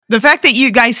The fact that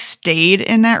you guys stayed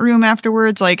in that room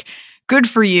afterwards, like, good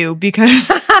for you, because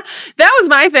that was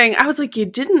my thing. I was like,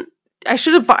 I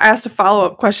should have asked a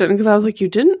follow-up question, because I was like, you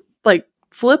didn't like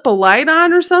flip a light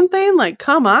on or something? Like,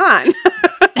 come on.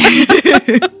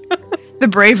 The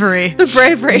bravery.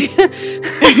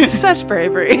 Such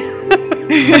bravery.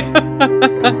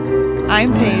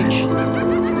 I'm Paige.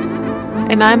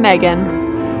 And I'm Megan.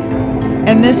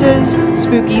 And this is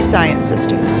Spooky Science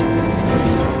Sisters.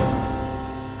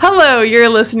 Hello, you're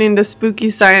listening to Spooky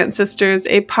Science Sisters,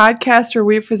 a podcast where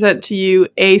we present to you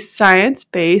a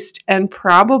science-based and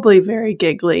probably very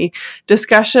giggly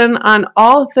discussion on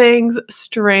all things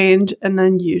strange and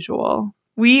unusual.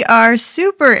 We are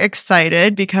super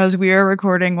excited because we are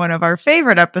recording one of our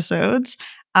favorite episodes,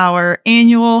 our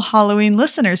annual Halloween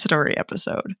listener story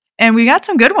episode. And we got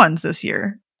some good ones this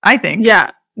year, I think.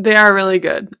 Yeah, they are really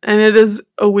good. And it is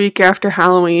a week after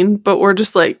Halloween, but we're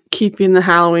just like keeping the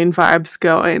Halloween vibes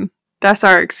going. That's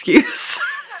our excuse.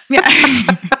 Yeah.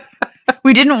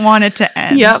 We didn't want it to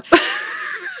end. Yep.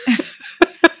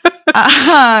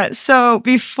 So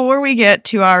before we get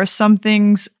to our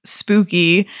somethings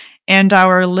spooky and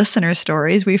our listener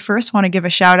stories, we first want to give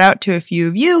a shout out to a few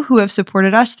of you who have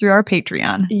supported us through our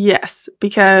Patreon. Yes,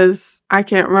 because I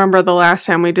can't remember the last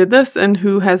time we did this and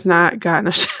who has not gotten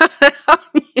a shout out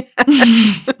yet.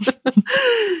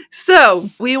 So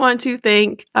we want to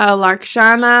thank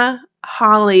Larkshana,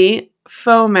 Holly,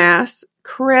 Fomas,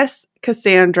 Chris,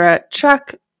 Cassandra,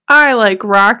 Chuck, I Like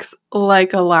Rocks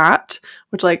Like a Lot,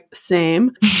 which like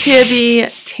same, Tibby,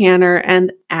 Tanner,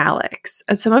 and Alex.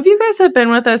 And some of you guys have been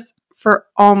with us for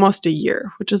almost a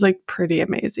year, which is like pretty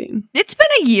amazing. It's been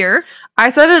a year.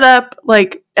 I set it up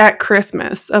like at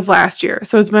Christmas of last year.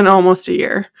 So it's been almost a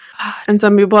year. And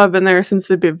some people have been there since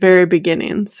the very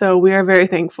beginning. So we are very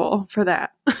thankful for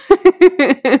that.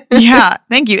 Yeah,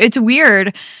 thank you. It's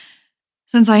weird.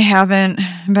 Since I haven't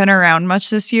been around much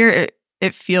this year,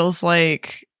 it feels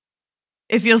like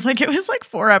it was like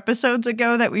 4 episodes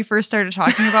ago that we first started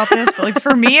talking about this. But like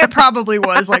for me, it probably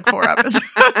was like 4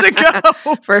 episodes ago.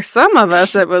 For some of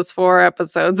us, it was 4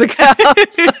 episodes ago.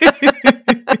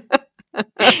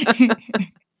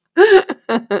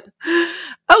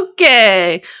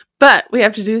 Okay, but we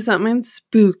have to do something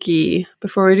spooky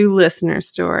before we do listener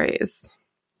stories.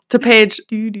 So Paige,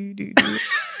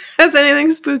 has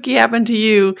anything spooky happened to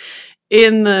you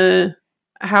in the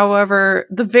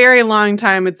very long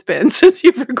time it's been since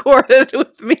you've recorded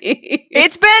with me?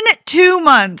 It's been 2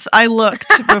 months. I looked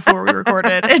before we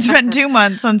recorded. It's been 2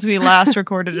 months since we last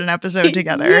recorded an episode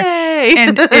together. Yay!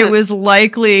 And it was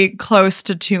likely close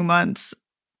to 2 months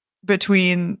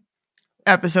between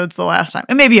episodes the last time.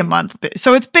 And maybe a month.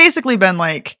 So it's basically been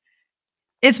like,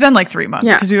 3 months.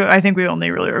 Yeah. Because I think we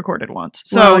only really recorded once.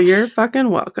 So well, you're fucking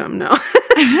welcome. No.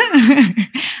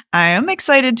 I am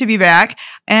excited to be back.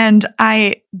 And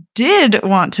I did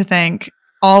want to thank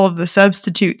all of the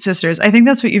substitute sisters. I think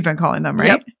that's what you've been calling them, right?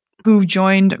 Yep. Who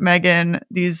joined Megan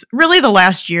the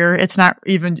last year. It's not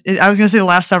even, I was going to say the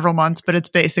last several months, but it's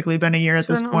basically been a year at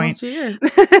this point. Almost a year.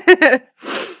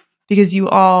 Because you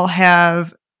all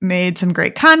have made some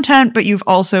great content, but you've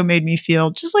also made me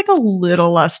feel just like a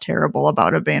little less terrible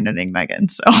about abandoning Megan.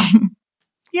 So,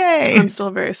 yay. I'm still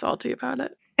very salty about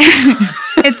it.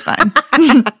 It's fine.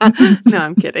 No,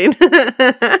 I'm kidding.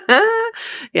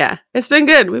 Yeah, it's been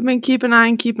good. We've been keeping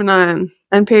on.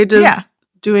 And Paige is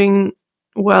doing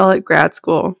well at grad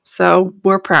school. So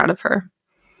we're proud of her.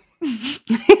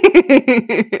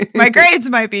 My grades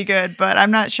might be good, but I'm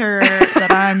not sure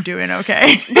that I'm doing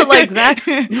okay. But like that's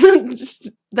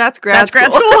grad school.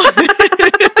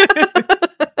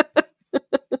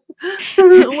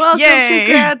 Welcome to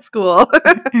grad school.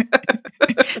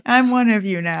 I'm one of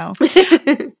you now.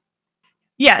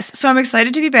 Yes, so I'm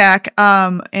excited to be back.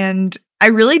 And I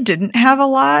really didn't have a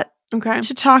lot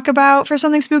to talk about for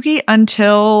something spooky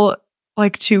until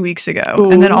like 2 weeks ago.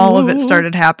 Ooh. And then all of it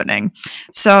started happening.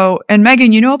 So, and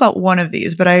Megan, you know about one of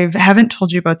these, but I haven't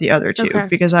told you about the other two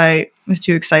because I was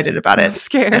too excited about it. I'm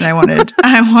scared. And I wanted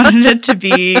it to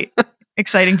be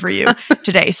exciting for you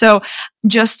today. So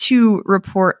just to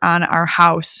report on our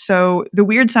house. So the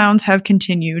weird sounds have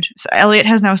continued. So Elliot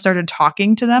has now started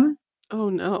talking to them. Oh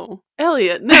no.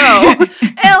 Elliot, no.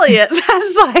 Elliot,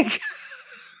 that's like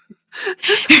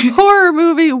horror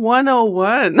movie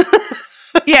 101.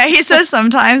 Yeah, he says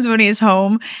sometimes when he's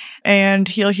home and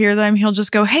he'll hear them, he'll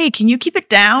just go, "Hey, can you keep it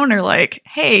down?" Or like,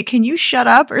 "Hey, can you shut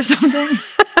up?" or something.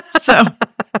 So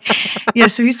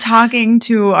he's talking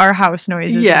to our house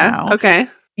noises now. Okay.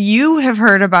 You have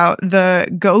heard about the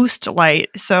ghost light.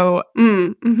 So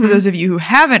for those of you who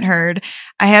haven't heard,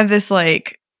 I have this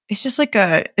like it's just like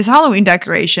it's a Halloween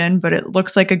decoration, but it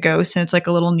looks like a ghost, and it's like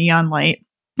a little neon light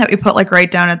that we put like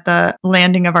right down at the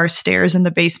landing of our stairs in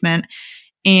the basement.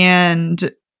 And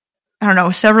I don't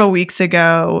know, several weeks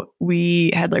ago,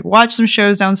 we had like watched some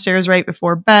shows downstairs right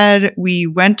before bed. We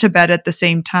went to bed at the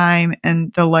same time,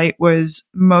 and the light was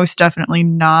most definitely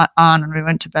not on when we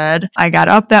went to bed. I got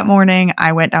up that morning,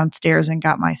 I went downstairs and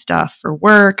got my stuff for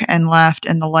work and left,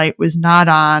 and the light was not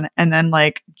on. And then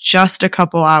like just a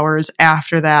couple hours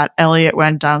after that, Elliot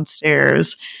went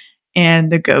downstairs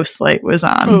and the ghost light was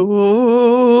on.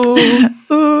 Ooh.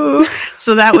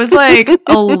 So that was like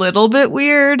a little bit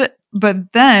weird.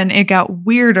 But then it got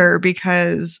weirder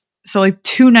because, so like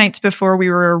 2 nights before we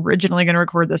were originally going to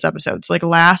record this episode, so like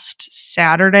last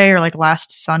Saturday or like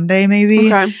last Sunday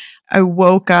maybe, I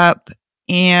woke up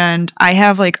and I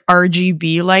have like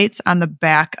RGB lights on the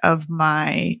back of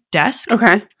my desk.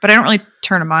 Okay. But I don't really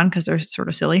turn them on because they're sort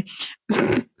of silly.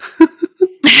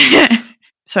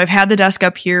 So I've had the desk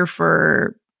up here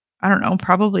for, I don't know,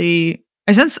 probably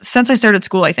since I started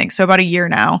school, I think. So about a year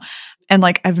now. And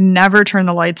like, I've never turned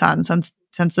the lights on since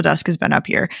the desk has been up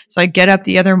here. So I get up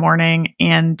the other morning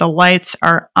and the lights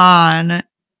are on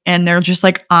and they're just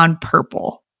like on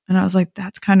purple. And I was like,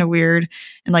 that's kind of weird.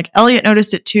 And like Elliot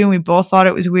noticed it too. And we both thought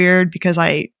it was weird because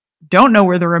I don't know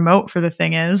where the remote for the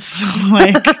thing is. So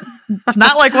like, it's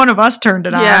not like one of us turned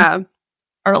it on.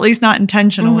 Or at least not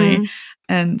intentionally. Mm-hmm.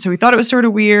 And so we thought it was sort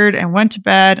of weird and went to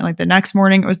bed. And like the next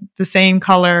morning it was the same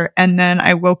color. And then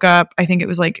I woke up, I think it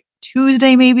was like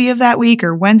Tuesday maybe of that week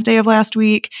or Wednesday of last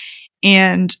week.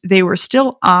 And they were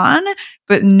still on,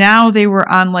 but now they were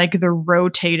on like the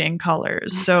rotating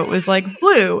colors. So it was like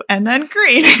blue and then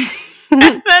green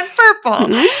and then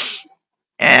purple.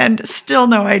 And still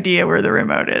no idea where the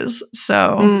remote is.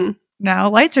 So now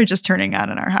lights are just turning on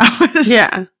in our house.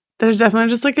 Yeah. There's definitely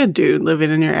just like a dude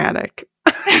living in your attic.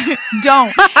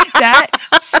 Don't. That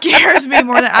scares me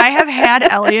more than I have had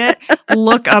Elliot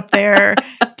look up there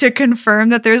to confirm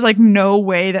that there's like no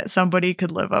way that somebody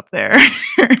could live up there.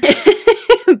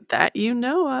 That you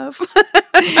know of.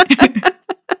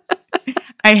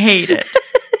 I hate it.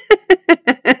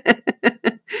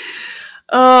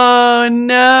 Oh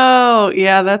no.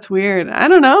 Yeah, that's weird. I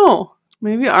don't know.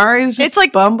 Maybe Ari's just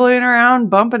like bumbling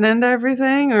around, bumping into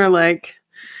everything, or like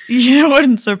it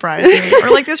wouldn't surprise me. Or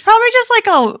like there's probably just like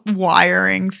a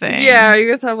wiring thing. Yeah, you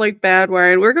guys have like bad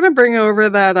wiring. We're gonna bring over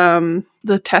that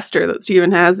the tester that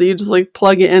Steven has that you just like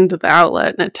plug it into the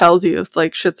outlet and it tells you if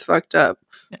like shit's fucked up.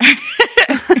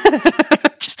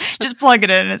 just plug it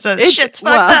in and it says shit's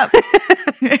fucked up.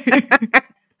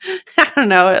 I don't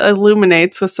know, it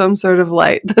illuminates with some sort of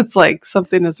light that's like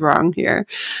something is wrong here.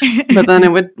 But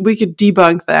then we could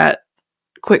debunk that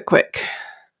quick.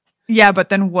 Yeah, but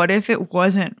then what if it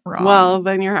wasn't wrong? Well,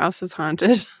 then your house is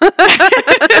haunted.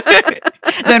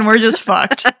 Then we're just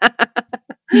fucked.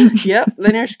 Yep,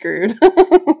 then you're screwed.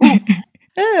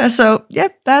 Yeah, so,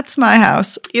 yep, that's my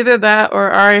house. Either that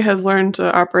or Ari has learned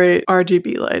to operate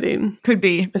RGB lighting. Could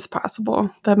be. It's possible.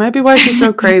 That might be why she's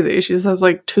so crazy. She just has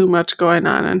like too much going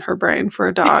on in her brain for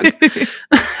a dog.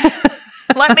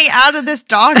 Let me out of this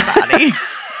dog body.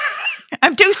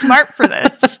 I'm too smart for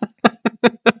this.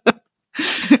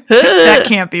 That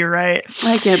can't be right.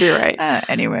 That can't be right.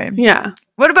 Anyway. Yeah.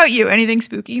 What about you? Anything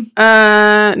spooky?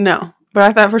 No. But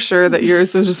I thought for sure that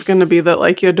yours was just going to be that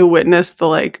like you had to witness the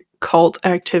like cult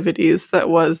activities that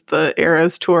was the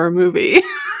Eras Tour movie.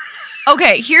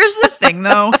 Okay, here's the thing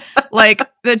though. Like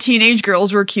the teenage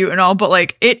girls were cute and all, but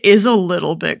like it is a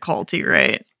little bit culty,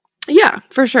 right? Yeah,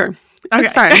 for sure. Okay.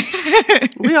 It's fine.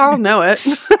 We all know it.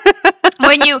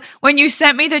 When you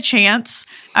sent me the chance,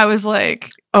 I was like,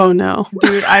 oh no.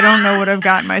 Dude, I don't know what I've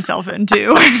gotten myself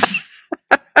into.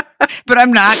 But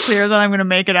I'm not clear that I'm going to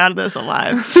make it out of this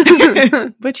alive.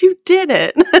 But you did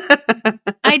it.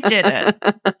 I did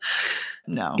it.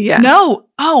 No. Yeah. No.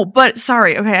 Oh, but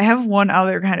sorry. Okay, I have one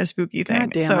other kind of spooky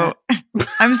thing. So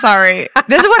I'm sorry.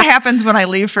 This is what happens when I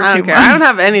leave for 2 months. I don't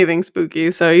have anything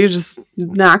spooky, so you just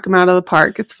knock them out of the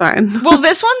park. It's fine. Well,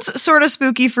 this one's sort of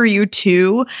spooky for you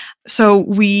too. So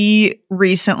we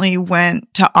recently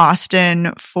went to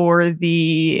Austin for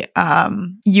the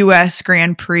U.S.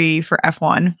 Grand Prix for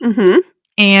F1. Mm-hmm.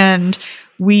 And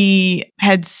we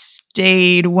had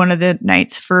stayed one of the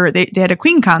nights for, they had a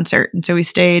Queen concert. And so we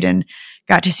stayed and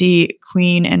got to see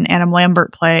Queen and Adam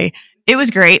Lambert play. It was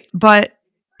great. But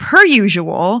per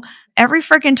usual, every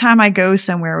freaking time I go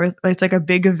somewhere with, it's like a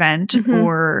big event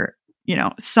or, you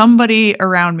know, somebody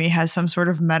around me has some sort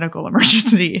of medical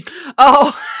emergency.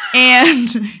 Oh. And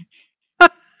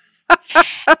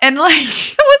And like,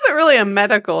 it wasn't really a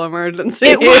medical emergency.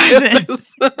 It wasn't.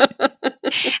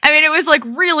 I mean, it was like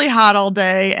really hot all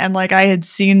day. And like, I had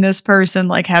seen this person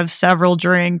like have several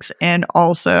drinks and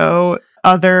also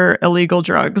other illegal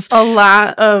drugs. A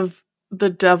lot of the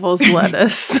devil's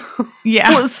lettuce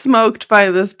was smoked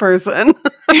by this person.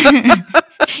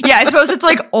 Yeah, I suppose it's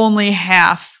like only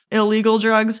half illegal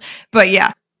drugs, but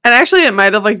yeah. And actually it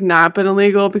might have like not been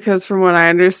illegal because from what I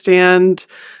understand,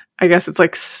 I guess it's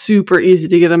like super easy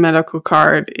to get a medical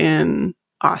card in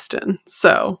Austin.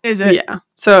 So is it? Yeah.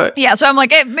 So I'm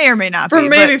like, it may or may not be.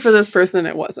 Maybe for this person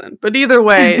it wasn't. But either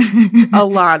way, a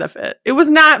lot of it. It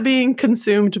was not being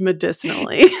consumed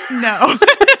medicinally. No.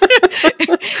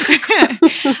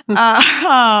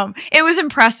 It was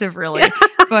impressive, really.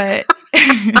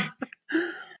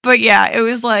 But yeah, it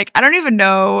was like, I don't even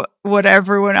know what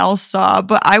everyone else saw,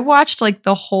 but I watched like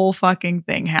the whole fucking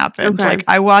thing happen. Okay. Like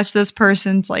I watched this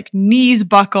person's like knees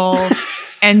buckle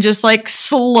and just like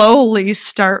slowly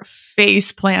start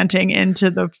face planting into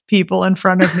the people in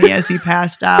front of me as he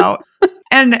passed out.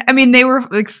 And I mean, they were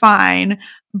like fine,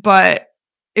 but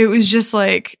it was just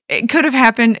like, it could have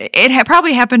happened. It had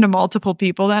probably happened to multiple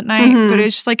people that night, but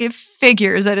it's just like, it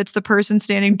figures that it's the person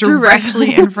standing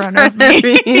directly in front of me.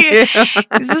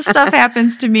 This stuff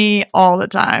happens to me all the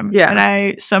time. Yeah. And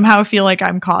I somehow feel like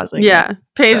I'm causing it.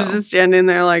 Paige is just standing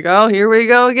there like, oh, here we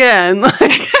go again.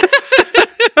 Like,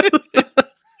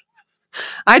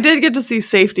 I did get to see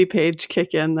Safety Paige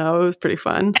kick in, though. It was pretty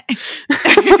fun.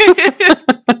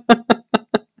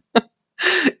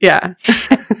 Yeah.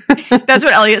 That's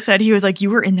what Elliot said. He was like,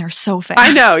 you were in there so fast.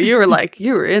 I know. You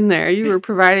were in there. You were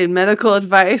providing medical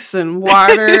advice and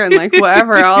water and like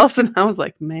whatever else. And I was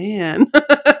like, man.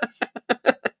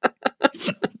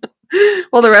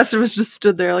 Well, the rest of us just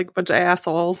stood there like a bunch of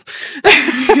assholes.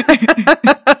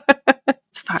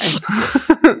 It's fine.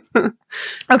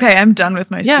 Okay, I'm done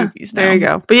with my spookies now. There you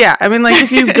go. But yeah, I mean, like,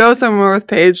 if you go somewhere with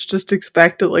Paige, just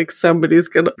expect that, like, somebody's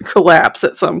going to collapse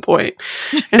at some point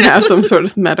and have some sort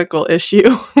of medical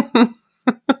issue.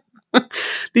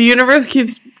 The universe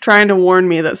keeps trying to warn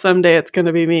me that someday it's going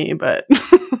to be me, but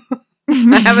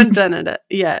I haven't done it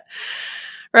yet.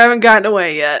 Or I haven't gotten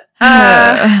away yet.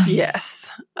 Yes.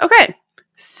 Okay.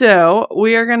 So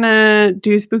we are going to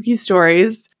do spooky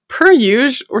stories. Per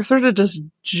usual, we're sort of just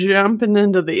jumping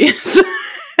into these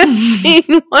and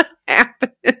seeing what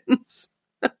happens.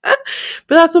 But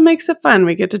that's what makes it fun.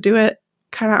 We get to do it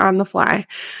kind of on the fly.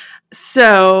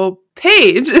 So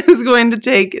Paige is going to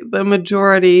take the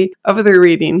majority of the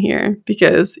reading here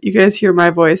because you guys hear my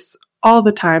voice all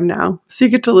the time now. So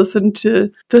you get to listen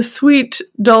to the sweet,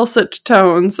 dulcet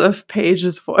tones of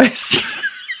Paige's voice.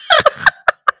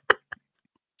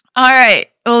 All right.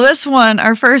 Well, this one,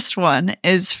 our first one,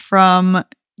 is from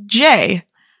Jay.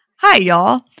 Hi,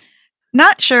 y'all.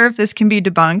 Not sure if this can be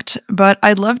debunked, but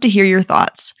I'd love to hear your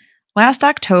thoughts. Last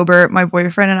October, my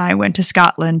boyfriend and I went to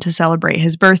Scotland to celebrate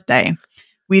his birthday.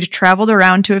 We'd traveled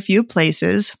around to a few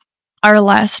places. Our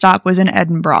last stop was in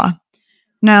Edinburgh.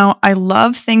 Now, I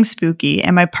love things spooky,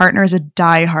 and my partner is a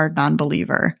diehard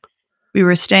non-believer. We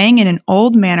were staying in an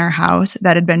old manor house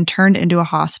that had been turned into a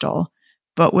hostel,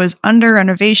 but was under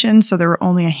renovation, so there were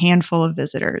only a handful of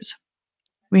visitors.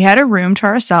 We had a room to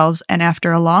ourselves, and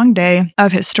after a long day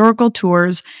of historical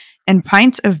tours and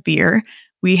pints of beer,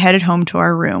 we headed home to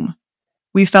our room.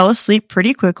 We fell asleep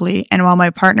pretty quickly, and while my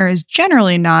partner is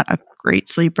generally not a great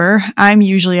sleeper, I'm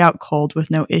usually out cold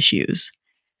with no issues.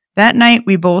 That night,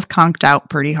 we both conked out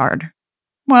pretty hard.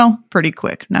 Well, pretty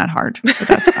quick, not hard, but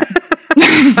that's fine.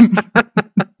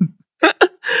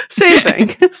 Same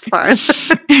thing. It's fine.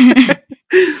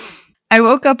 I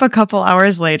woke up a couple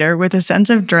hours later with a sense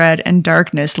of dread and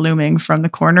darkness looming from the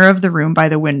corner of the room by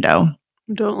the window.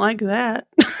 Don't like that.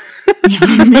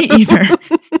 Me either.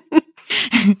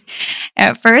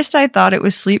 At first, I thought it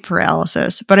was sleep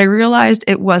paralysis, but I realized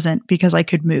it wasn't because I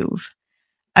could move.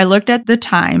 I looked at the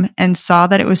time and saw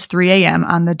that it was 3 a.m.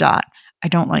 on the dot. I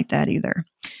don't like that either.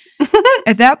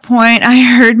 At that point, I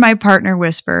heard my partner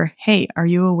whisper, "Hey, are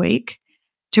you awake?"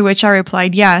 To which I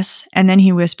replied, "Yes." And then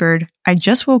he whispered, "I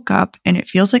just woke up and it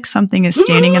feels like something is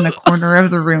standing in the corner of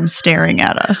the room staring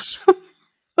at us."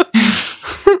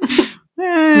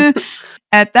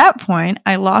 At that point,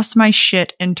 I lost my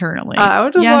shit internally. I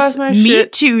would have lost my shit. Me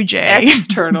too, Jay.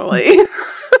 Externally.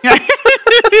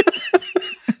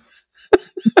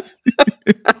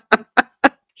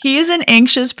 He is an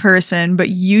anxious person, but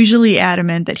usually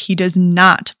adamant that he does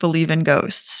not believe in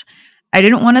ghosts. I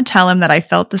didn't want to tell him that I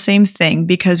felt the same thing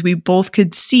because we both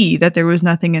could see that there was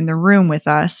nothing in the room with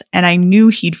us, and I knew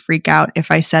he'd freak out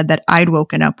if I said that I'd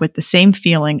woken up with the same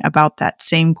feeling about that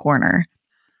same corner.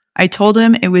 I told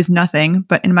him it was nothing,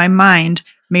 but in my mind,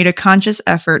 made a conscious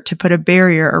effort to put a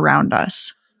barrier around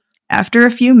us. After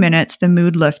a few minutes, the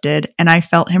mood lifted, and I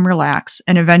felt him relax,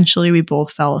 and eventually we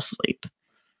both fell asleep.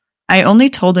 I only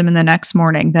told him in the next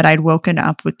morning that I'd woken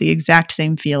up with the exact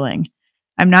same feeling.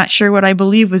 I'm not sure what I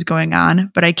believe was going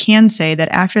on, but I can say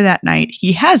that after that night,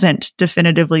 he hasn't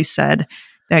definitively said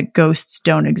that ghosts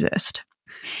don't exist.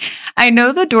 I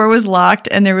know the door was locked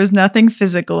and there was nothing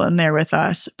physical in there with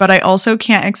us, but I also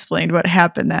can't explain what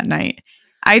happened that night.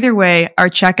 Either way, our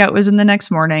checkout was in the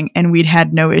next morning and we'd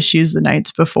had no issues the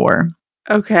nights before.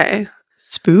 Okay.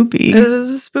 Spooky. It is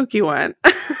a spooky one.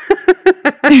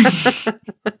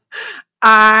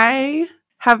 I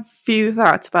have a few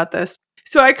thoughts about this.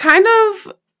 So I don't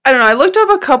know, I looked up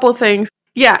a couple things.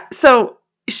 Yeah, so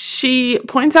she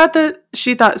points out that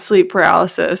she thought sleep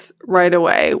paralysis right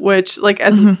away, which, like,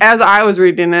 as I was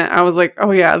reading it, I was like,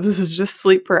 oh yeah, this is just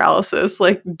sleep paralysis,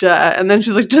 like, duh. And then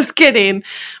she's like, just kidding.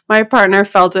 My partner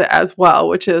felt it as well,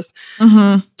 which is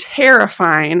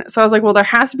terrifying. So I was like, well, there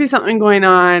has to be something going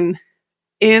on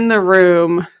in the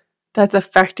room that's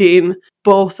affecting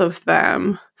both of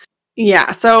them.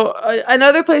 Yeah, so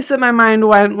another place that my mind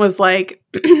went was like,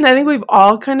 I think we've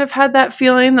all kind of had that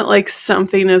feeling that like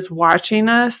something is watching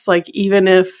us, like even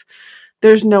if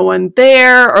there's no one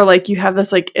there, or like you have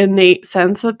this like innate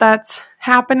sense that that's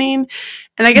happening.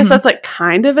 And I guess that's like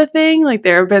kind of a thing. Like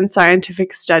there have been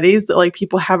scientific studies that like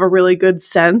people have a really good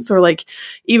sense, or like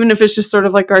even if it's just sort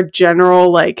of like our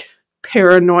general like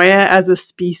paranoia as a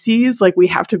species, like we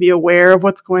have to be aware of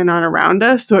what's going on around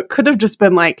us. So it could have just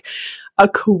been like a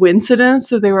coincidence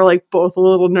that they were like both a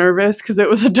little nervous because it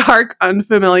was a dark,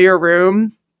 unfamiliar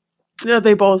room.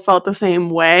 They both felt the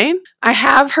same way. I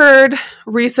have heard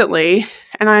recently,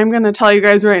 and I'm going to tell you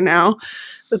guys right now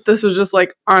that this was just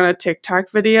like on a TikTok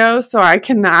video, so I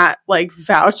cannot like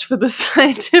vouch for the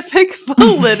scientific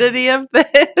validity of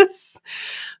this.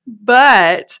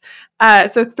 But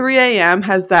so 3 a.m.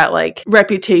 has that like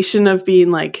reputation of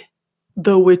being like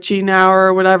the witching hour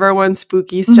or whatever when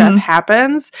spooky stuff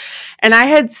happens. And I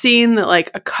had seen that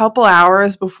like a couple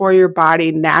hours before your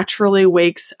body naturally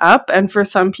wakes up. And for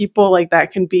some people, like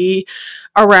that can be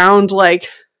around like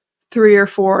 3 or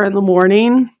 4 in the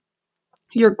morning.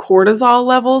 Your cortisol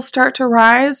levels start to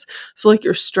rise. So like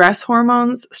your stress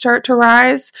hormones start to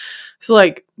rise. So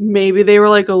like maybe they were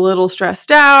like a little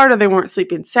stressed out, or they weren't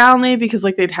sleeping soundly because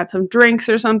like they'd had some drinks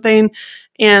or something.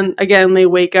 And again, they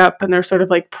wake up and they're sort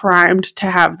of like primed to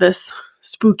have this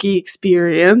spooky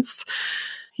experience.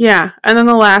 Yeah. And then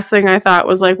the last thing I thought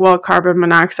was like, well, carbon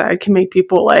monoxide can make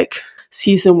people like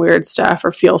see some weird stuff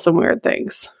or feel some weird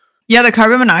things. Yeah, the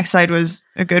carbon monoxide was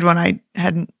a good one. I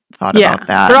hadn't thought about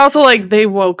that. But also like they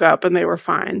woke up and they were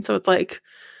fine. So it's like,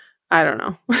 I don't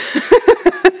know.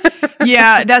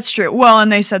 Yeah, that's true. Well,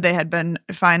 and they said they had been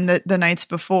fine the nights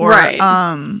before. Right.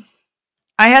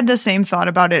 I had the same thought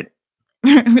about it.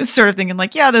 I was sort of thinking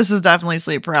like, yeah, this is definitely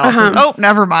sleep paralysis. Oh,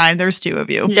 never mind. There's 2 of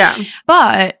you. Yeah.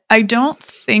 But I don't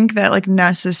think that like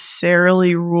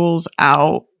necessarily rules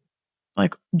out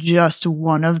like just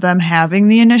one of them having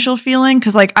the initial feeling.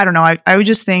 Cause like, I don't know. I would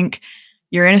just think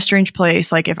you're in a strange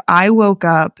place. Like if I woke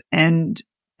up and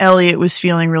Elliot was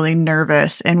feeling really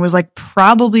nervous and was like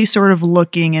probably sort of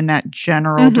looking in that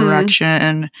general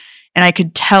direction, and I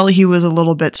could tell he was a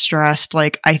little bit stressed,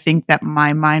 like I think that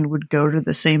my mind would go to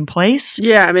the same place.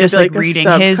 Yeah, maybe just like reading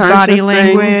his body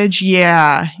language.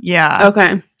 Yeah.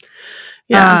 Okay.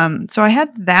 Yeah. So I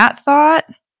had that thought.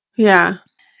 Yeah.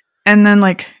 And then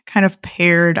like kind of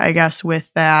paired, I guess,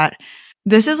 with that.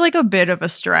 This is like a bit of a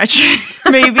stretch,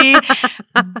 maybe,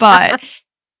 but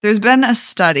there's been a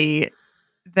study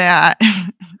that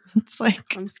it's like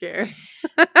I'm scared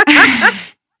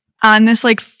on this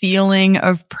like feeling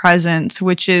of presence,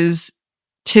 which is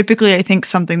typically I think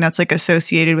something that's like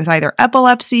associated with either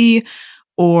epilepsy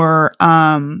or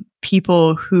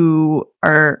people who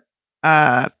have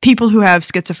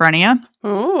schizophrenia.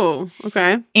 Oh,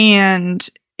 okay. And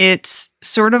it's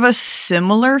sort of a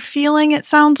similar feeling, it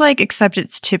sounds like, except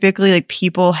it's typically like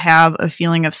people have a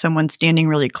feeling of someone standing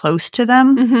really close to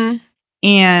them.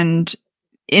 And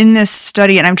in this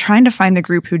study, and I'm trying to find the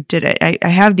group who did it. I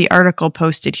have the article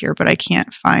posted here, but I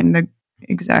can't find the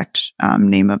exact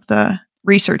name of the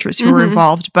researchers who were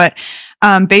involved. But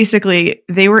basically,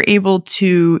 they were able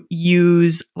to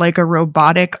use like a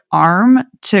robotic arm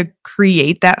to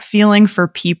create that feeling for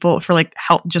people, for like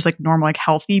health, just like normal, like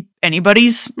healthy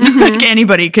anybody's. Like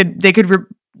anybody could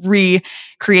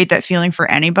recreate that feeling for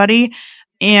anybody.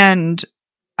 And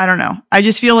I don't know. I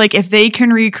just feel like if they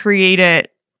can recreate it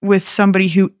with somebody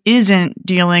who isn't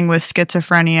dealing with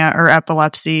schizophrenia or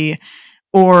epilepsy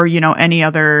or, you know, any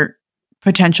other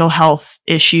potential health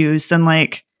issues, then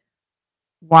like,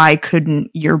 why couldn't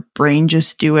your brain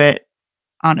just do it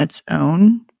on its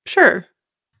own? Sure.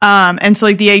 And so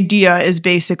like the idea is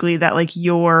basically that like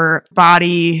your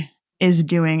body is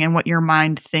doing and what your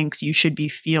mind thinks you should be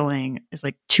feeling is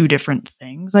like two different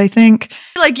things, I think.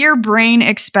 Like your brain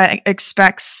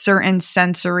expects certain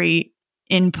sensory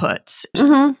inputs.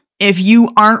 Mm-hmm. If you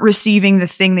aren't receiving the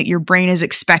thing that your brain is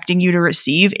expecting you to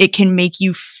receive, it can make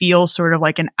you feel sort of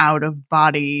like an out of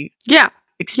body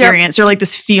experience or like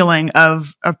this feeling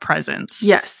of presence.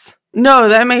 Yes. No,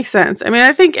 that makes sense. I mean,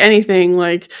 I think anything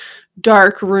like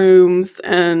dark rooms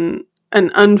and an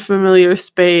unfamiliar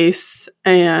space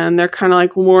and they're kind of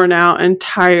like worn out and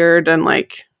tired and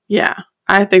like, yeah,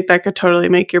 I think that could totally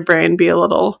make your brain be a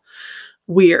little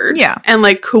weird. Yeah. And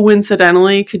like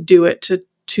coincidentally could do it to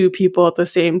two people at the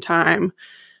same time.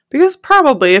 Because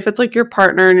probably if it's like your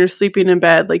partner and you're sleeping in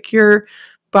bed, like your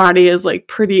body is like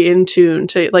pretty in tune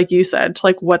to, like you said, to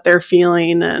like what they're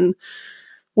feeling and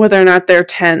whether or not they're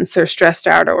tense or stressed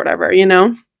out or whatever, you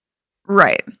know?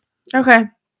 Right. Okay.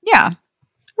 Yeah.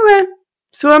 Okay.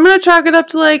 So I'm going to chalk it up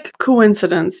to like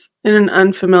coincidence in an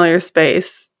unfamiliar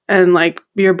space and like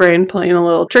your brain playing a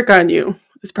little trick on you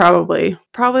is probably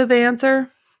the answer.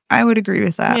 I would agree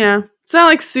with that. Yeah. It's not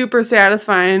like super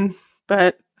satisfying,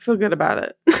 but I feel good about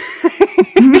it.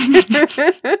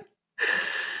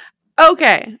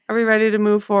 Okay. Are we ready to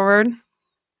move forward?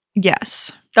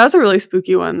 Yes. That was a really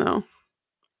spooky one though.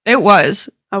 It was.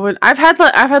 I've had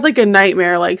like a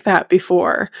nightmare like that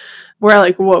before where I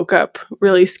like woke up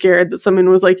really scared that someone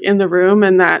was like in the room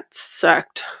and that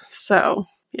sucked. So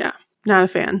yeah, not a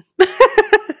fan.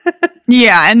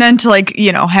 Yeah. And then to like,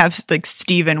 you know, have like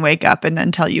Steven wake up and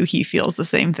then tell you he feels the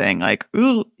same thing. Like,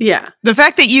 ooh. Yeah. The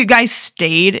fact that you guys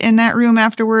stayed in that room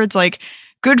afterwards, like,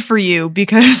 good for you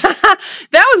because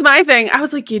that was my thing. I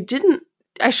was like,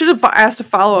 I should have asked a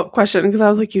follow-up question because I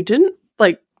was like, you didn't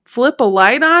like flip a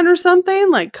light on or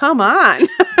something? Like, come on.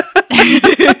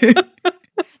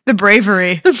 The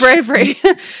bravery.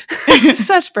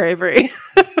 Such bravery.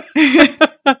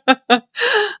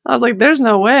 I was like, there's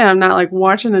no way I'm not like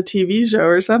watching a TV show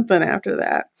or something after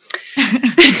that.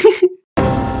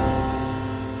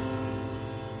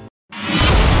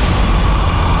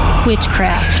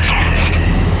 Witchcraft,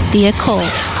 the occult,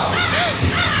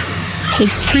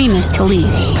 extremist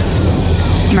beliefs,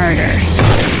 murder.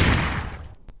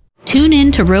 Tune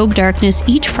in to Rogue Darkness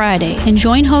each Friday and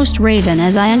join host Raven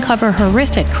as I uncover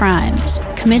horrific crimes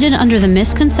committed under the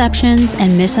misconceptions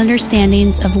and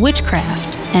misunderstandings of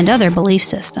witchcraft and other belief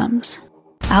systems.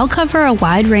 I'll cover a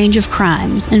wide range of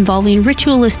crimes involving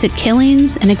ritualistic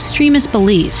killings and extremist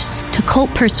beliefs to cult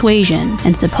persuasion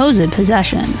and supposed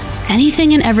possession.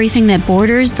 Anything and everything that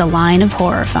borders the line of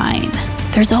horrifying.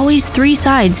 There's always 3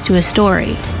 sides to a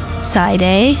story. Side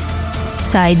A,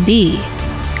 Side B,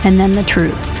 and then the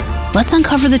truth. Let's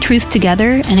uncover the truth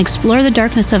together and explore the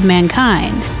darkness of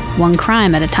mankind, one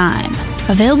crime at a time.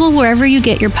 Available wherever you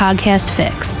get your podcast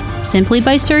fix, simply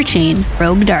by searching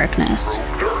Rogue Darkness.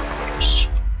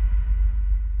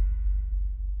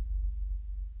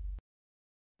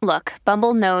 Look,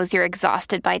 Bumble knows you're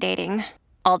exhausted by dating.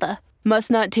 All the, must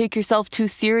not take yourself too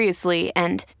seriously,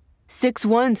 and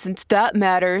 6'1" since that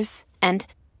matters, and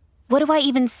what do I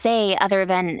even say other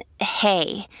than,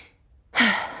 hey?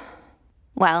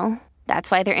 Well, that's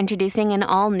why they're introducing an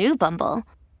all-new Bumble,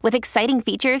 with exciting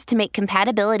features to make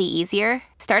compatibility easier,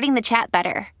 starting the chat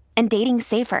better, and dating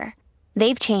safer.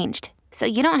 They've changed, so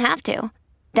you don't have to.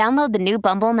 Download the new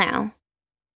Bumble now.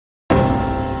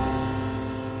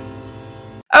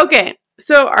 Okay,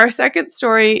 so our second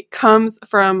story comes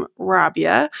from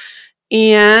Rabia,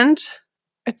 and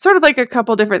it's sort of like a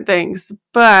couple different things,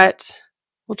 but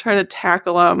we'll try to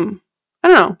tackle them. I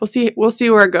don't know. We'll see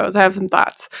where it goes. I have some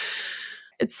thoughts.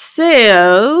 It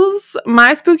says,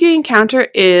 my spooky encounter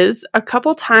is a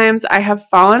couple times I have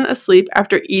fallen asleep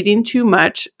after eating too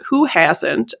much. Who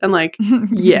hasn't? And like,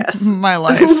 yes. My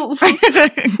life.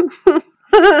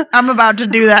 I'm about to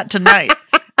do that tonight.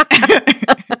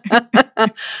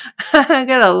 I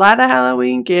got a lot of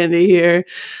Halloween candy here.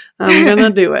 I'm going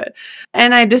to do it.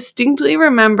 And I distinctly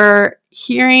remember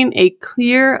hearing a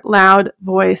clear, loud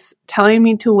voice telling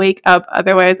me to wake up,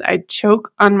 otherwise I'd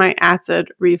choke on my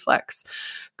acid reflux.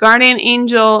 Guardian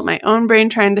angel, my own brain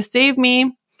trying to save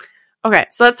me. Okay,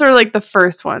 so that's sort of like the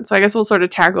first one. So I guess we'll sort of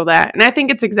tackle that. And I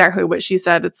think it's exactly what she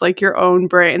said. It's like your own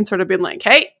brain sort of being like,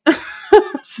 hey,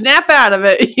 snap out of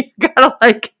it. You gotta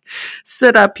like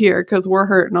sit up here because we're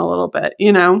hurting a little bit,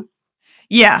 you know?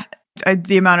 Yeah.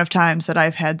 The amount of times that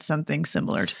I've had something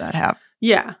similar to that happen.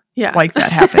 Yeah. Yeah. Like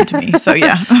that happened to me. So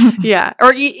yeah. Yeah.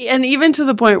 And even to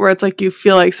the point where it's like you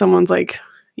feel like someone's like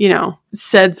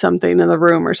said something in the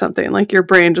room or something. Like your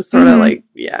brain just sort of like,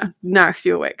 knocks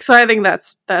you awake. So I think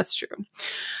that's true.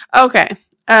 Okay.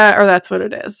 Or that's what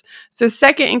it is. So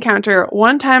second encounter,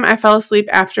 one time I fell asleep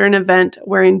after an event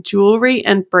wearing jewelry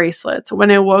and bracelets.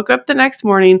 When I woke up the next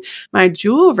morning, my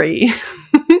jewelry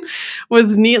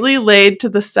was neatly laid to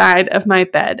the side of my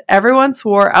bed. Everyone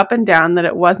swore up and down that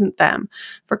it wasn't them.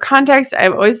 For context,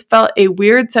 I've always felt a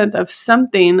weird sense of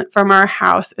something from our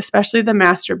house, especially the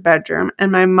master bedroom.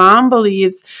 And my mom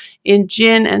believes in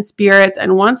jinn and spirits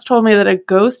and once told me that a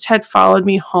ghost had followed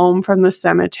me home from the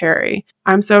cemetery.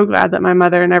 I'm so glad that my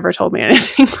mother never told me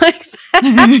anything like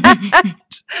that.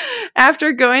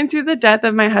 After going through the death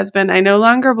of my husband, I no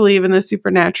longer believe in the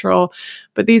supernatural,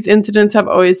 but these incidents have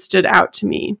always stood out to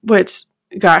me, which,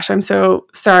 gosh, I'm so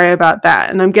sorry about that.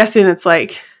 And I'm guessing it's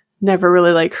like never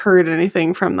really like heard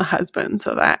anything from the husband.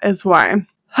 So that is why.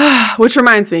 Which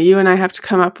reminds me, you and I have to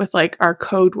come up with like our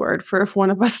code word for if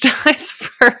one of us dies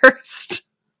first.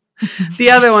 The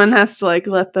other one has to like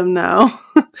let them know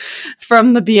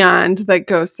from the beyond that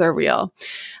ghosts are real.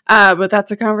 But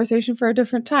that's a conversation for a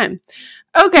different time.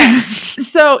 Okay,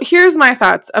 so here's my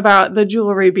thoughts about the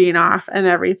jewelry being off and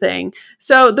everything.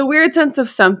 So the weird sense of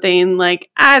something, like,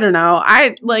 I don't know.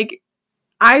 I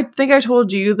think I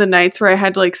told you the nights where I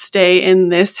had to like stay in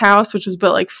this house, which was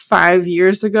about like 5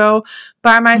 years ago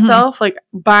by myself. Like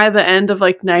by the end of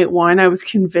like night one, I was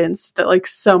convinced that like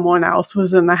someone else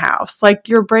was in the house. Like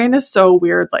your brain is so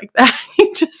weird like that.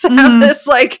 You just have this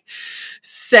like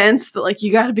sense that like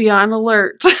you got to be on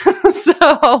alert.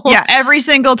 So yeah, every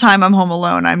single time I'm home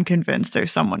alone, I'm convinced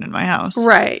there's someone in my house.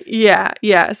 Right.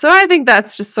 Yeah. So I think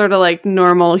that's just sort of like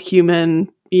normal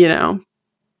human,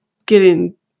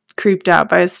 getting creeped out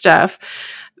by stuff.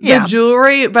 The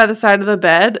jewelry by the side of the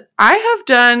bed, I have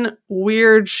done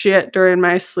weird shit during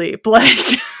my sleep.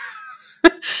 Like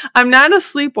I'm not a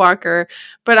sleepwalker,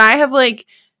 but I have like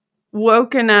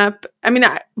woken up. I mean,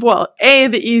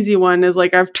 the easy one is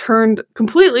like I've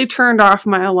completely turned off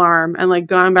my alarm and like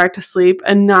gone back to sleep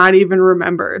and not even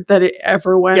remembered that it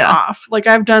ever went off. Like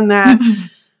I've done that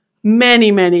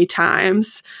many, many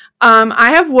times.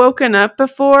 I have woken up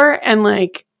before and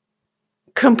like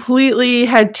completely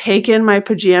had taken my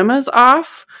pajamas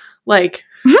off, like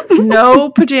no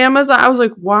pajamas. I was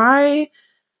like, why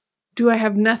do I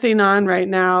have nothing on right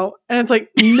now? And it's like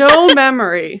no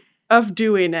memory of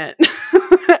doing it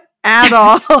at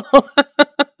all.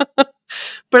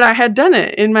 But I had done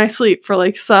it in my sleep for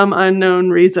like some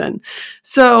unknown reason.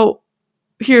 So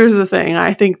here's the thing.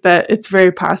 I think that it's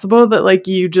very possible that like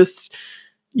you just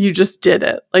did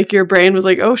it. Like your brain was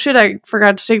like, oh shit, I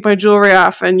forgot to take my jewelry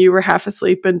off, and you were half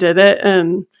asleep and did it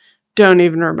and don't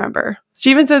even remember.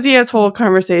 Steven says he has whole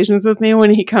conversations with me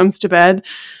when he comes to bed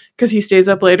because he stays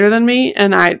up later than me,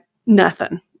 and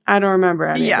nothing. I don't remember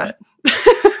any of it.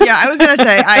 Yeah, I was going to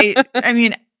say, I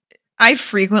mean, I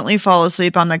frequently fall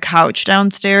asleep on the couch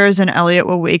downstairs, and Elliot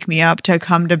will wake me up to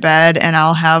come to bed, and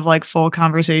I'll have like full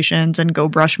conversations and go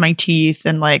brush my teeth,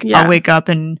 and like I'll wake up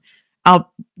and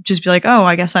I'll just be like, oh,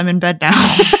 I guess I'm in bed now.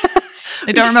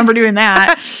 I don't remember doing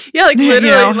that. Yeah, like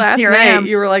literally last night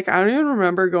you were like, I don't even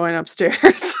remember going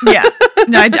upstairs. Yeah.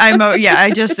 No,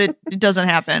 it doesn't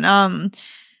happen.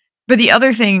 But the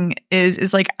other thing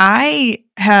is like I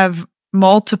have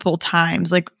multiple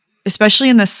times, like especially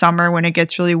in the summer when it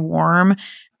gets really warm,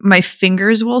 my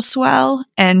fingers will swell,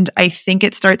 and I think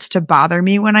it starts to bother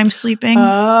me when I'm sleeping.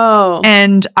 Oh.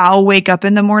 And I'll wake up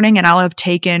in the morning and I'll have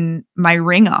taken my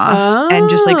ring off and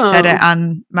just like set it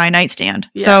on my nightstand.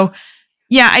 Yeah. So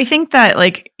yeah, I think that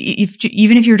like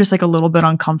even if you're just like a little bit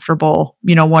uncomfortable,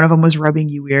 one of them was rubbing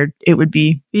you weird, it would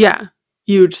be. Yeah.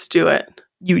 You would just do it.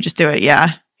 You would just do it.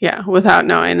 Yeah. Yeah. Without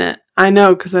knowing it. I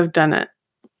know because I've done it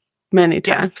many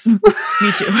times. Yeah.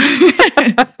 Me too.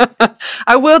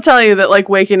 I will tell you that like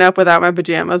waking up without my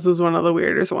pajamas was one of the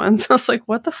weirdest ones. I was like,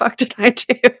 what the fuck did I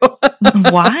do?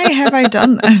 Why have I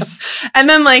done this? And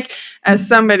then like as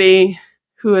somebody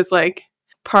who is like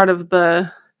part of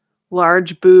the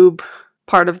large boob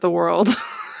part of the world,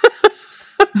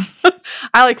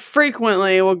 I like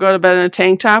frequently will go to bed in a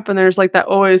tank top, and there's like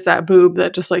always that boob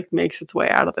that just like makes its way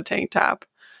out of the tank top.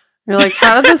 You're like,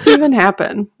 how did this even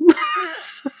happen?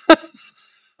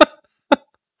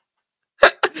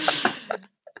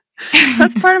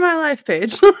 That's part of my life,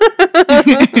 Paige.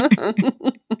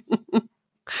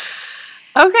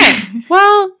 Okay.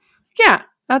 Well, yeah,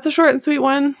 that's a short and sweet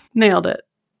one. Nailed it.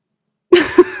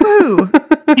 Woo.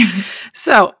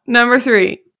 So, number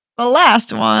 3. The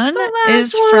last one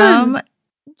is from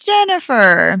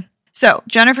Jennifer. So,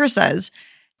 Jennifer says,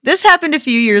 this happened a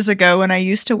few years ago when I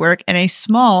used to work in a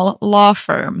small law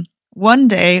firm. One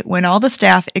day, when all the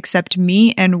staff except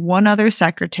me and one other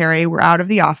secretary were out of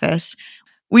the office,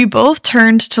 we both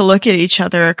turned to look at each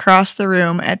other across the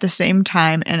room at the same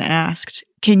time and asked,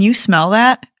 "Can you smell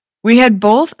that?" We had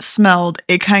both smelled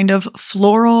a kind of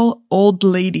floral, old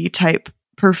lady type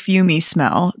perfumey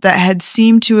smell that had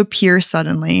seemed to appear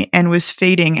suddenly and was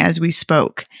fading as we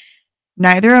spoke.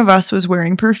 Neither of us was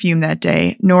wearing perfume that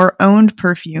day, nor owned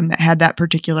perfume that had that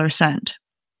particular scent.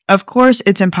 Of course,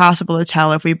 it's impossible to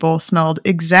tell if we both smelled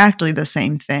exactly the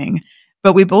same thing,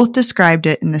 but we both described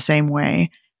it in the same way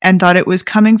and thought it was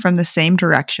coming from the same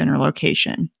direction or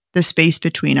location, the space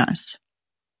between us.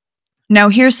 Now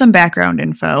here's some background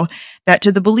info that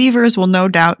to the believers will no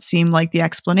doubt seem like the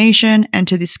explanation, and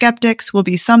to the skeptics will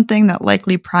be something that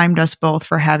likely primed us both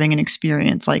for having an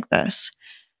experience like this.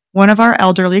 One of our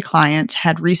elderly clients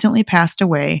had recently passed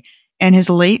away, and his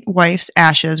late wife's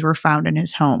ashes were found in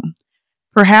his home.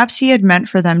 Perhaps he had meant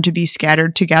for them to be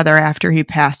scattered together after he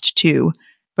passed too,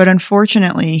 but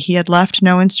unfortunately he had left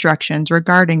no instructions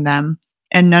regarding them,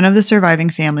 and none of the surviving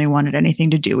family wanted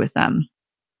anything to do with them.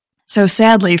 So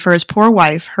sadly for his poor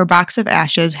wife, her box of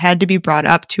ashes had to be brought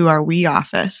up to our wee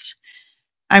office.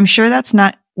 I'm sure that's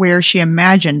not where she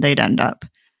imagined they'd end up.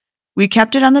 We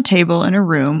kept it on the table in a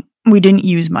room we didn't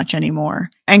use much anymore,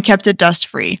 and kept it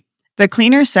dust-free. The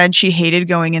cleaner said she hated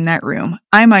going in that room.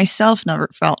 I myself never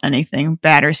felt anything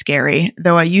bad or scary,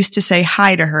 though I used to say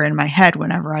hi to her in my head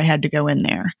whenever I had to go in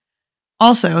there.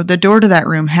 Also, the door to that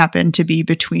room happened to be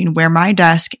between where my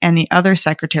desk and the other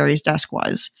secretary's desk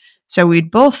was, so we'd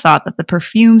both thought that the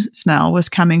perfume smell was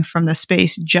coming from the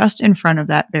space just in front of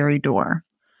that very door.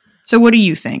 So what do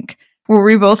you think? Were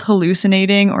we both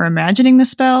hallucinating or imagining the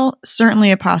spell?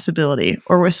 Certainly a possibility,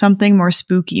 or was something more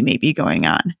spooky maybe going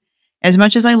on? As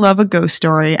much as I love a ghost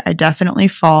story, I definitely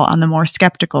fall on the more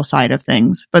skeptical side of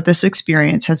things, but this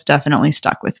experience has definitely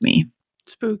stuck with me.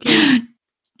 Spooky.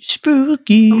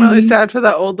 Spooky. I'm really sad for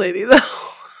that old lady, though.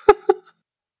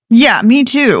 Yeah, me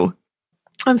too.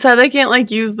 I'm sad I can't,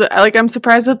 use I'm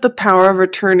surprised that the power of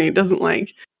attorney doesn't,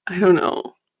 I don't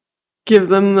know, give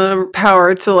them the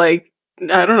power to, I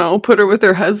don't know, put her with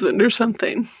her husband or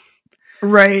something.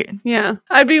 Right. Yeah.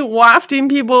 I'd be wafting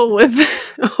people with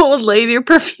old lady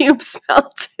perfume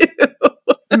smell too.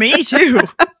 Me too.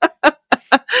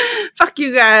 Fuck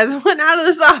you guys. Went out of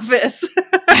this office.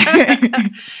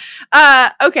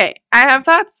 Okay. I have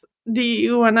thoughts. Do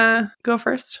you want to go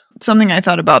first? Something I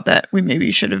thought about that we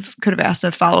maybe could have asked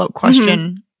a follow-up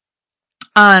question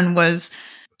on was,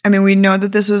 we know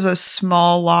that this was a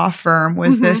small law firm.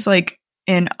 Was this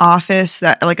an office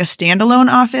that a standalone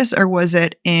office, or was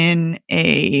it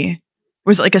a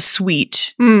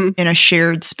suite in a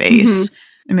shared space?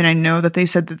 I know that they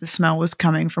said that the smell was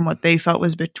coming from what they felt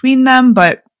was between them,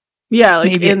 but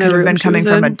maybe it could have been coming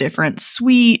from a different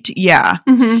suite. Yeah.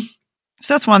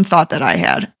 So that's one thought that I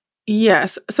had.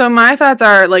 Yes. So my thoughts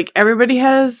are everybody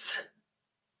has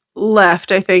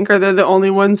left, I think, or they're the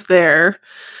only ones there.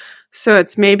 So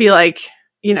it's maybe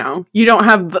you don't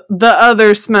have the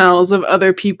other smells of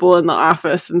other people in the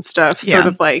office and stuff, sort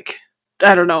of I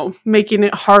don't know, making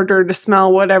it harder to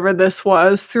smell whatever this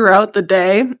was throughout the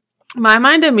day. My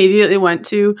mind immediately went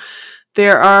to,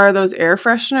 there are those air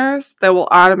fresheners that will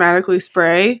automatically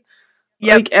spray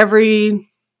every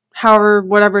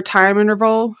whatever time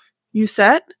interval you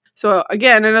set. So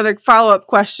again, another follow-up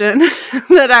question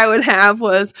that I would have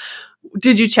was,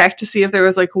 did you check to see if there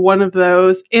was one of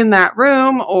those in that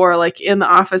room or in the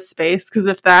office space? Because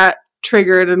if that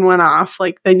triggered and went off,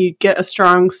 then you'd get a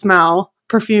strong smell,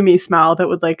 perfumey smell that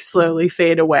would slowly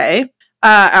fade away.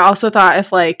 I also thought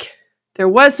if there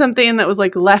was something that was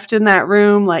left in that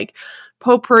room,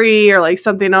 potpourri or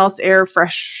something else, air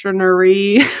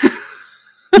freshenery.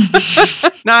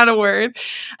 Not a word.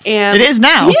 And it is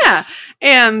now. Yeah.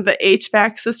 And the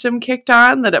HVAC system kicked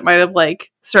on, that it might have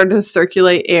started to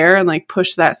circulate air and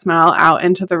push that smell out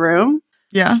into the room.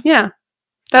 Yeah. Yeah.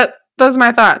 Those are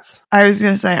my thoughts. I was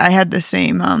going to say I had the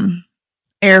same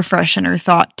air freshener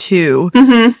thought too.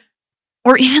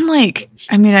 Or even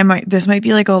this might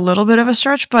be a little bit of a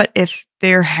stretch, but if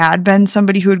there had been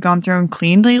somebody who had gone through and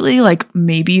cleaned lately,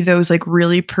 maybe those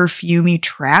really perfumey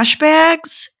trash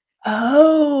bags.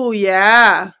 Oh,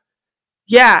 yeah.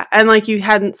 Yeah, and you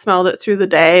hadn't smelled it through the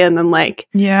day, and then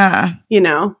yeah,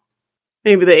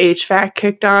 maybe the HVAC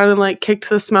kicked on and kicked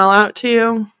the smell out to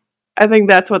you. I think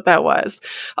that's what that was.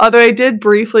 Although I did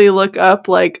briefly look up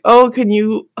can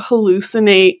you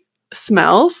hallucinate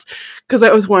smells, because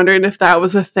I was wondering if that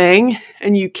was a thing,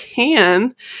 and you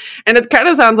can. And it kind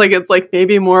of sounds like it's like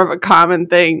maybe more of a common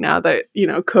thing now that, you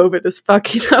know, COVID is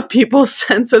fucking up people's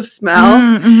sense of smell.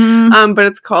 Mm-hmm. But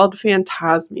it's called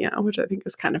phantasmia, which I think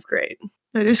is kind of great.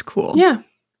 That is cool. Yeah.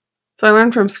 So I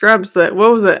learned from Scrubs that,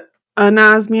 what was it?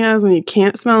 Anosmia is when you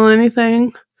can't smell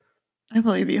anything. I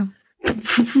believe you.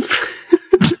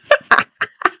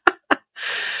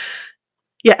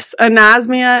 Yes,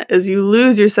 anosmia is you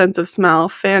lose your sense of smell.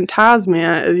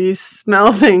 Phantasmia is you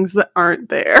smell things that aren't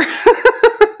there.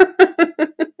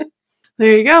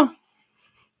 There you go.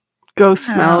 Ghost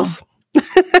smells. I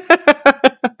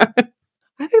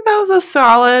think that was a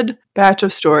solid batch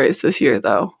of stories this year,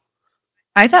 though.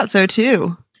 I thought so,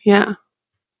 too. Yeah.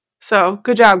 So,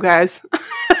 good job, guys.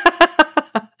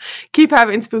 Keep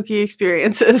having spooky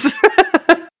experiences.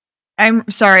 I'm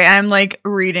sorry, I'm like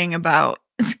reading about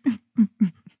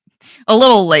a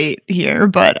little late here,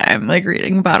 but I'm like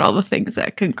reading about all the things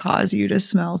that can cause you to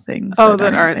smell things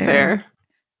that aren't there.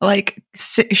 Like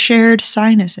shared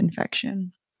sinus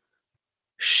infection.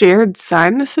 Shared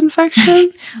sinus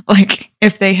infection? Like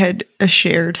if they had a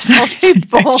shared sinus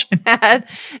infection.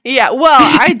 Yeah,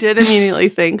 well, I did immediately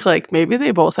think like maybe they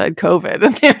both had COVID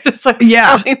and they're just like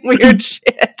smelling weird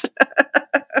shit.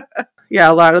 Yeah,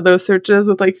 a lot of those searches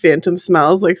with like phantom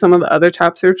smells, like some of the other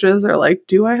top searches are like,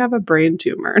 do I have a brain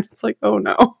tumor? And it's like, oh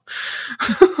no.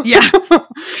 Yeah.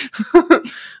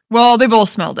 Well, they both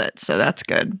smelled it, so that's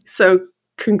good. So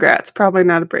congrats. Probably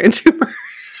not a brain tumor.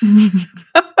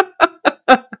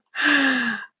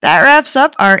 That wraps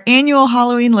up our annual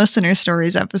Halloween Listener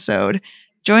Stories episode.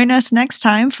 Join us next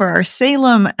time for our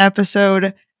Salem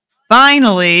episode.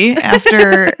 Finally,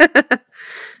 after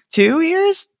 2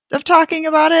 years of talking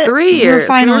about it, 3 years. We're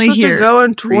finally here. To go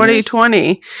in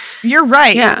 2020. You're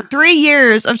right. Yeah. 3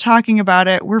 years of talking about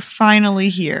it. We're finally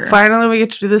here. Finally, we get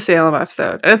to do the Salem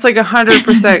episode, and it's like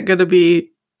 100% going to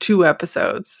be 2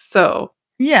 episodes. So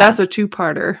yeah, that's a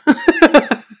 2-parter.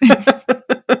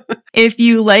 If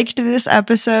you liked this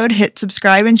episode, hit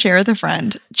subscribe and share with a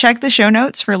friend. Check the show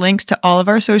notes for links to all of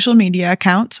our social media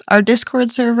accounts, our Discord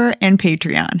server, and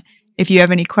Patreon. If you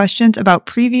have any questions about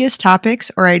previous topics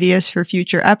or ideas for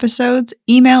future episodes,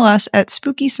 email us at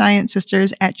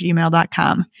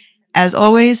spookysciencesisters@gmail.com. As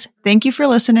always, thank you for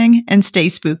listening and stay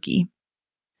spooky.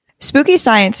 Spooky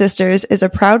Science Sisters is a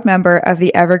proud member of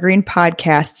the Evergreen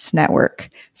Podcasts Network.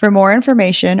 For more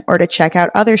information or to check out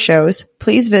other shows,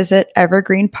 please visit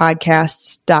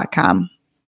evergreenpodcasts.com.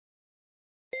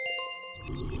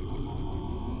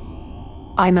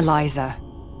 I'm Eliza,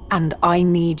 and I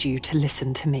need you to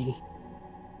listen to me.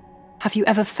 Have you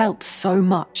ever felt so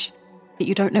much that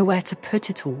you don't know where to put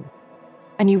it all,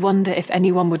 and you wonder if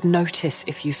anyone would notice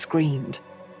if you screamed?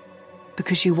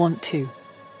 Because you want to.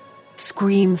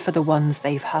 Scream for the ones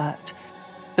they've hurt,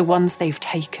 the ones they've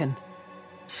taken.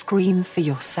 Scream for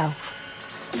yourself.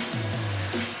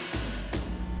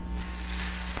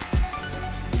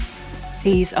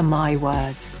 These are my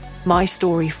words, my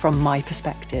story from my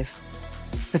perspective,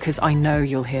 because I know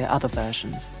you'll hear other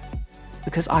versions,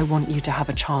 because I want you to have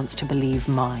a chance to believe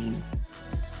mine,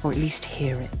 or at least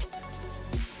hear it.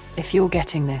 If you're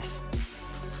getting this,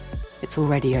 it's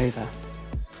already over.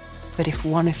 But if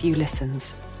one of you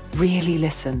listens, really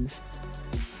listens,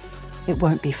 it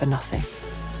won't be for nothing.